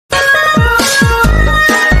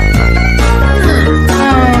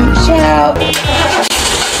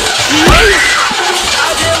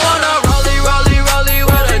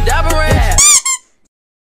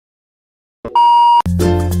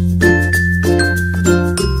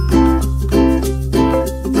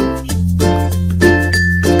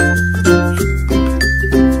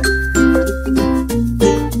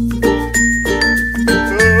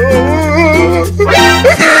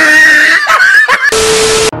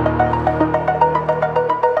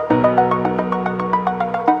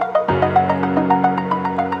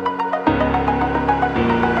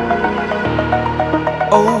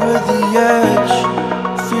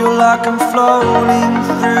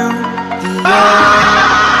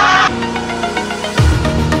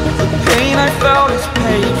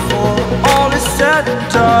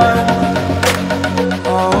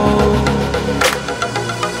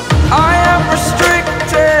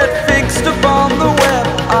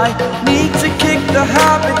need to kick the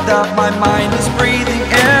habit that my mind is breathing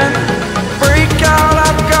in. Break out,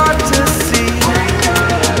 I've got to see.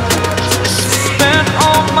 Spent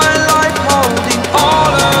all my life holding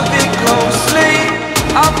all of it closely.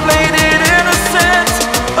 I played it innocent,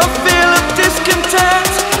 a feel of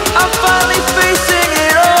discontent. I'm finally facing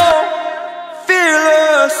it all,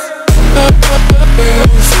 fearless.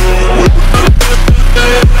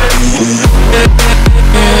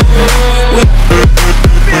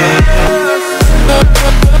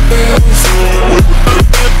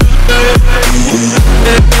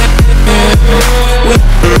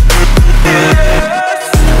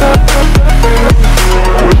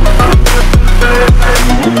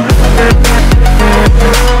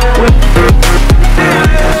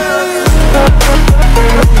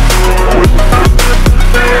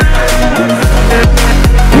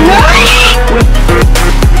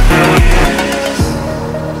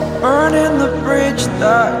 Burning the bridge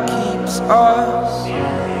that keeps us.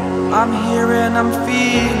 I'm here and I'm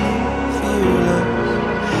feeling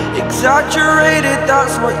fearless. Exaggerated,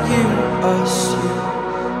 that's what you assume.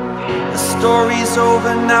 The story's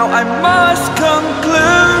over now, I must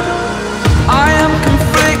conclude. I am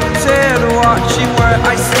conflicted, watching where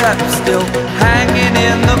I step still, hanging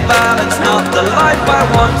in the balance. Not the life I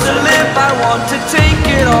want to live, I want to take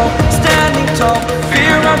it all. Standing tall,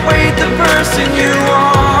 fear outweighed the person you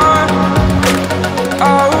are.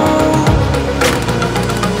 Oh,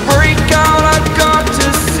 break out, I've got to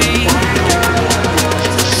see.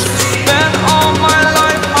 Spent all my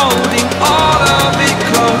life holding all of it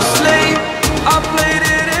closely. I played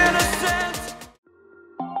it innocent.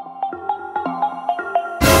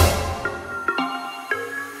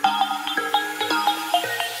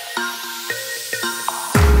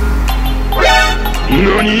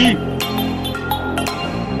 NANI?!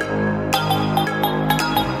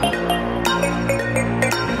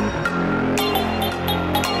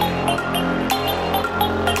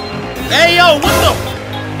 Hey yo, what the?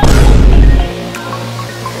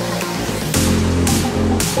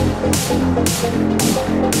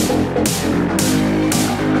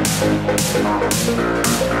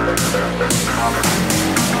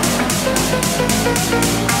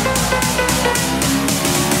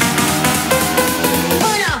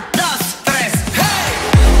 Uno, dos, tres, hey!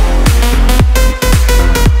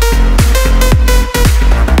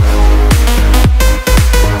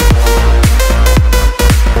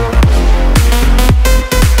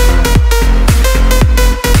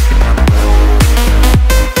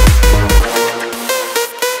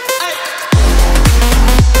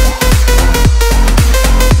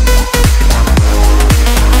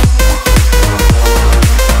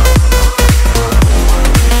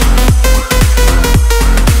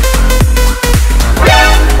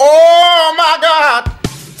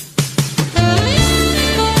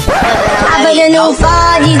 New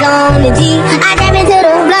 4G's on the G. I trap into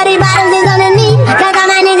the bloody bottles is on the knee. Cause all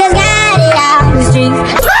my niggas got it out the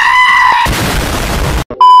streets.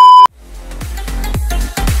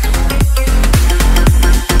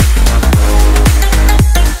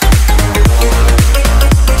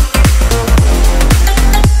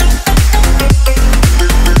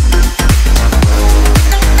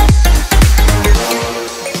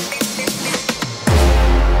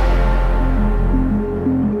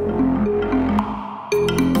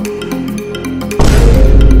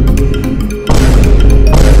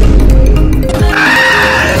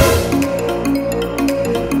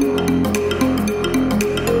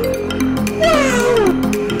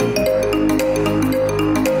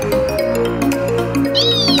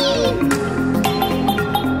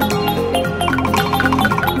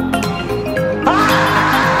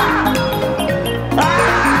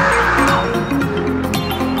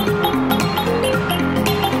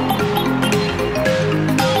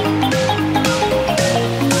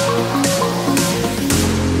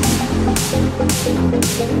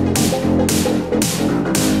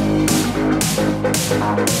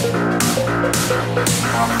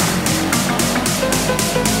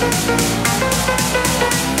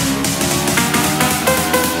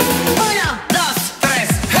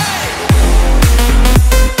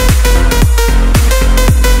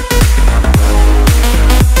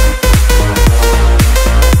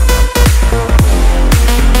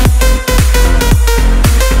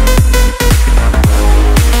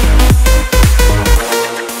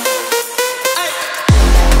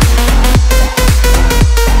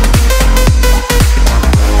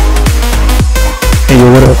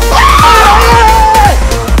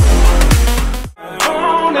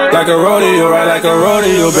 Like a rodeo, right like a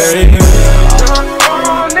rodeo, baby.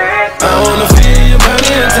 I wanna feel your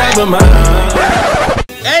body and type of mind.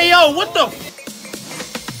 Hey yo, what the?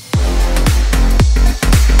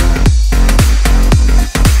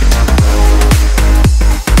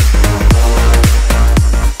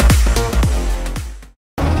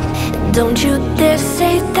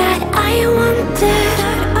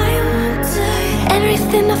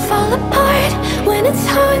 everything to fall apart when it's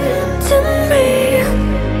haunting me.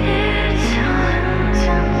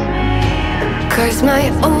 Cause my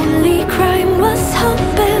only crime was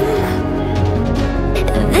hoping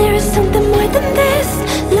there is something more than this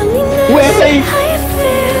loneliness I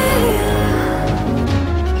feel.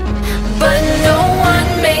 But no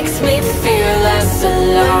one makes me feel less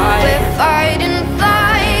alive. We're fighting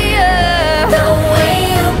fire. The way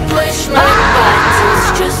you push my buttons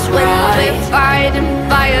just right. We're fighting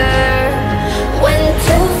fire. When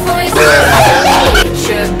two voices of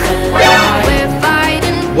nature collide. We're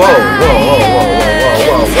fighting fire. Whoa, whoa, whoa, whoa, whoa,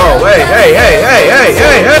 whoa, whoa, whoa, hey, hey, hey, hey, hey,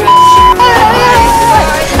 hey, hey.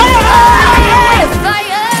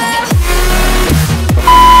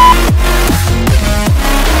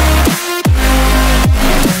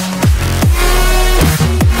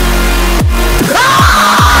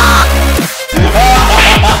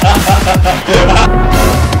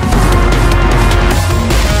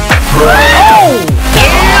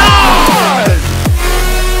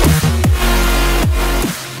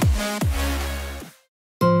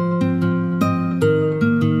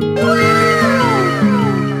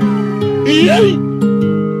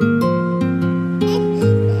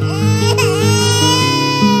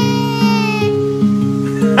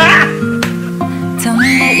 Tell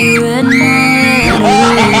me that you read more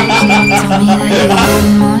letters. Tell me that you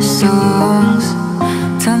wrote more songs.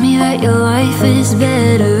 Tell me that your life is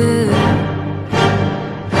better.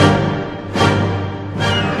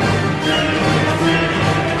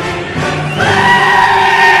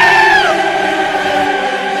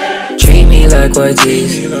 Treat me like white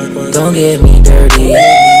teeth, don't get me dirty.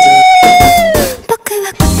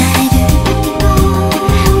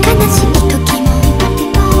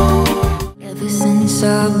 Ever since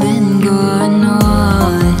I've been going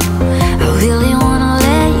on, I really wanna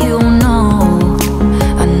let you know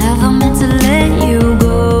I never meant to let you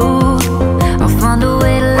go. I'll find a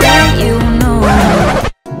way to let you know.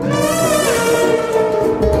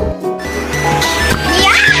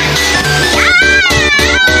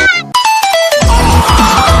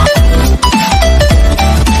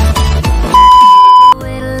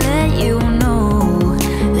 Way to let you know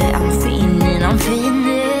that I'm feeling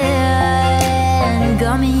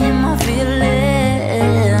got me in my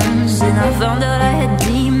feelings, and I found out I had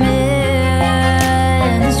demons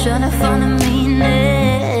trying to find a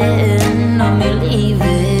meaning of me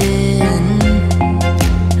leaving.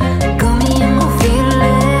 Got me in my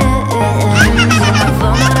feelings, and I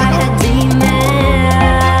found out I had demons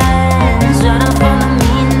trying to find a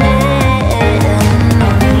meaning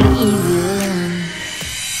of me leaving.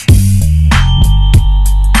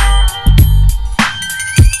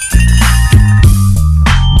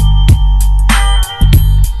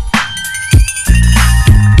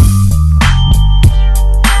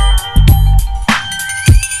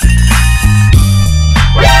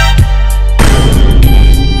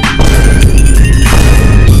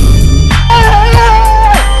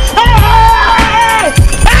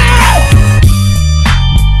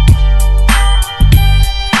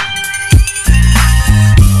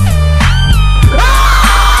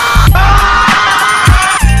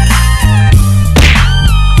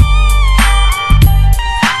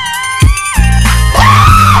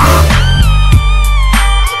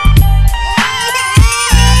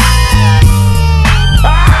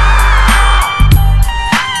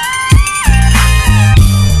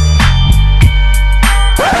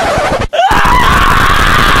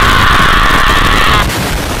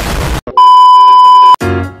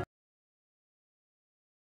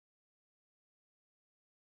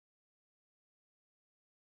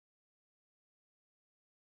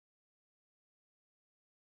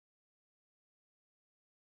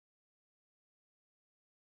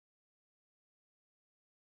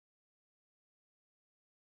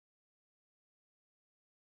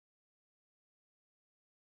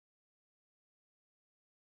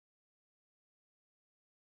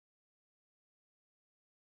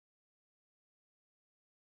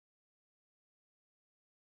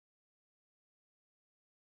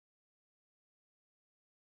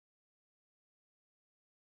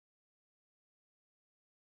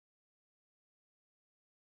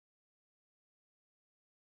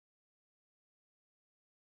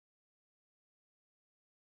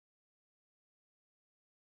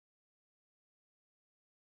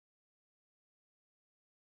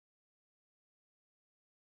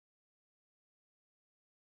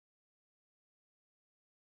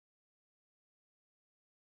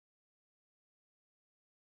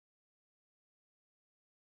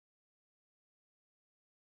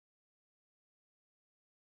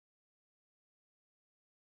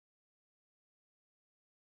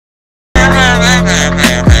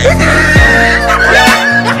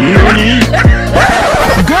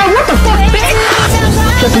 what the fuck, bitch?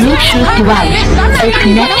 The Bluetooth device is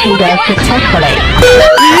connected successfully.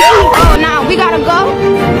 Oh, now we gotta go.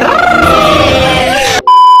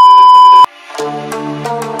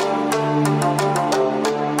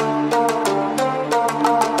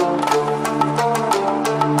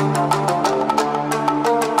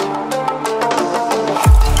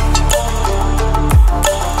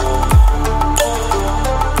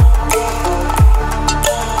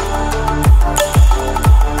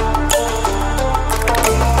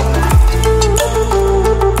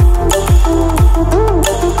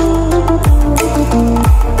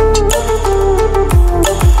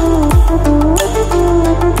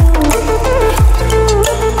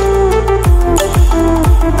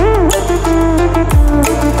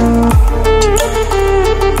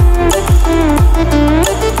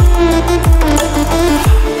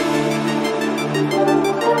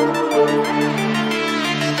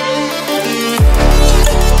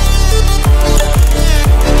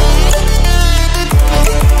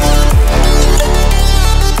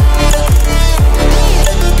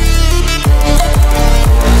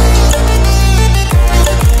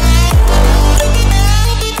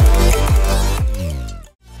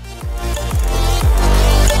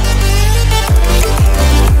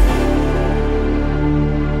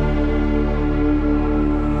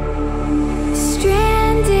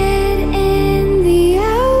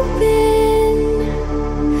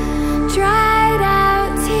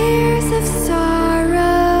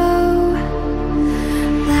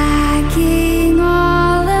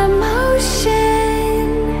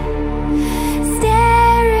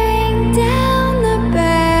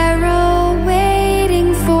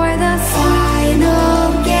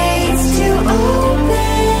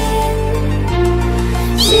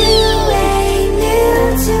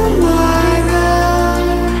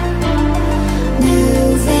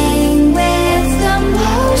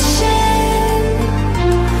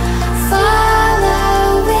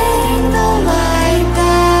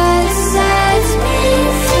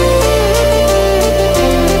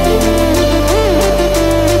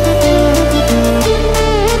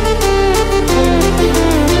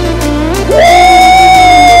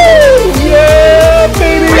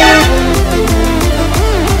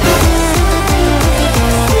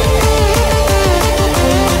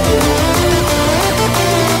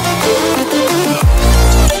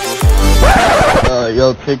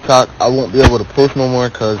 Yo, TikTok, I won't be able to post no more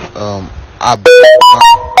because I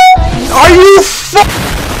Are you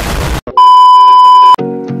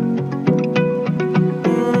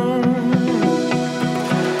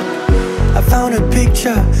I found a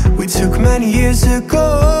picture we took many years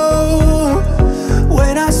ago,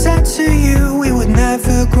 when I said to you we would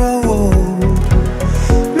never grow old.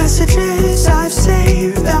 Messages I've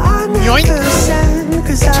saved that I never send,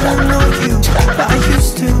 cause I don't know you, but I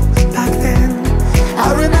used to back then.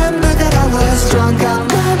 I remember that I was drunk out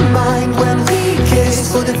my mind when we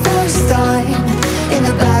kissed for the first time. In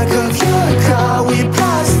the back of your car we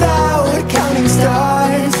passed out counting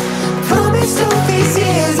stars. Promised all these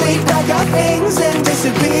years we'd pack our things and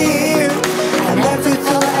disappear. I never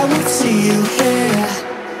thought I would see you here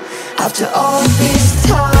after all this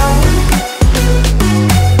time.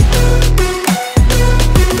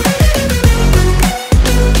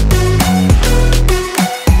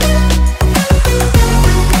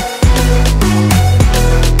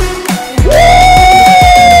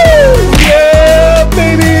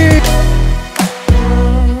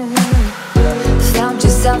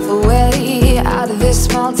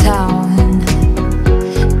 Small town,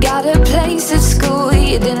 got a place at school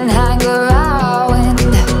you didn't hang around.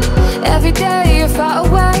 Every day you're far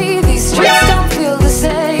away, these streets don't feel the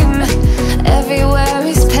same. Everywhere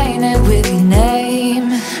is painted with your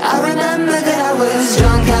name. I remember that I was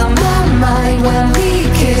drunk out my mind when we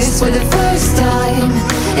kissed for the first time.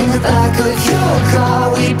 In the back of your car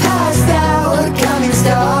we passed out counting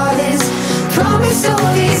stars. Promised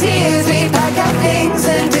all these years we'd pack our things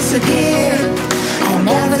and disappear. I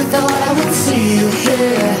never thought I would see you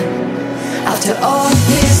here after all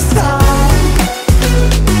this time.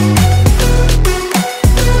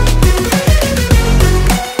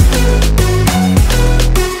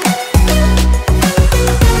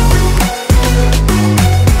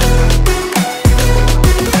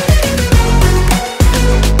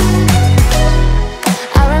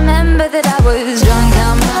 I remember that I was drunk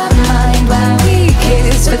out my mind when we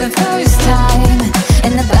kissed for the first time.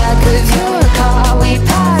 In the back of your car we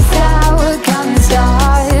passed out counting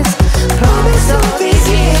stars. Promised all these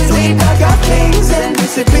years we'd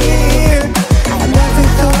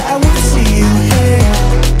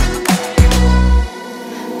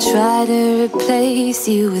try to replace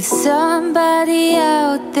you with somebody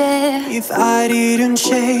out there. If I didn't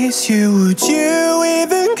chase you, would you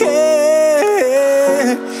even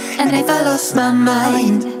care? And if I lost my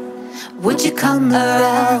mind, would you come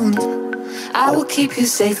around? I will keep you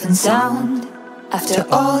safe and sound after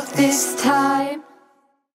all this time.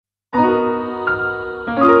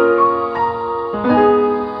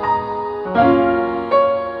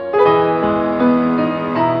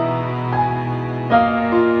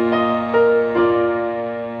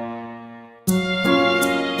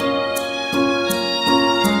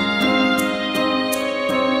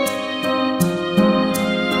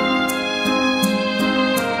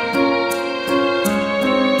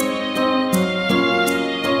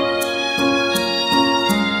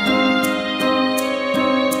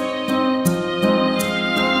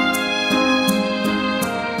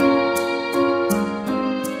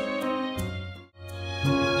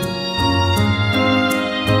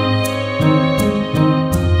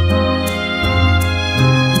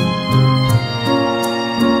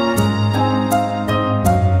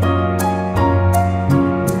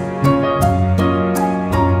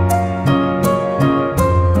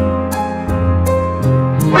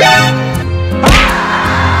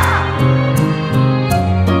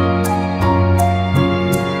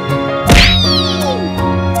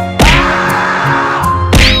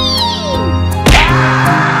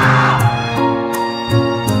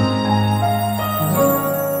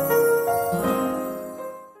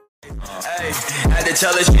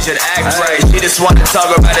 Tell her she should act right. She just wanna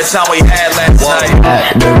talk about the time we had last night.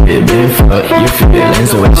 At the ribbon, fuck your feelings.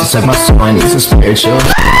 The way she said my soul needs a spiritual.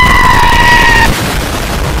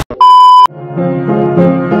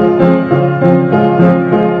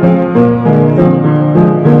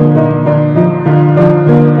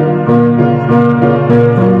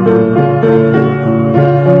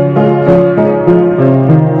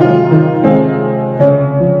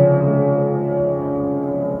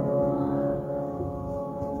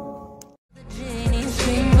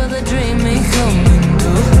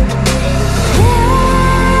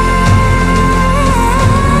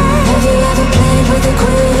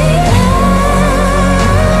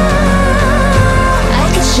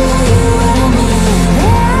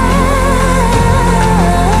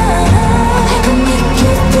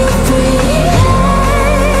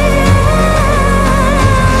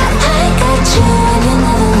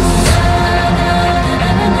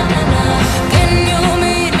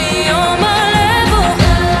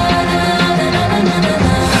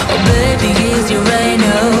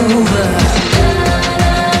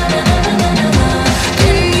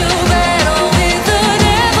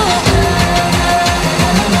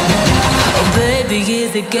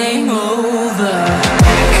 Game over.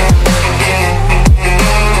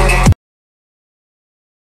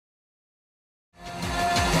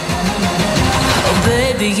 Oh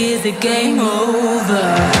baby, is the game over?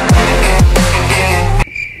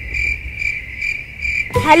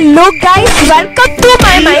 Hello guys, welcome to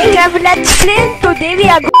my Minecraft Let's Play. Today we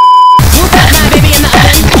are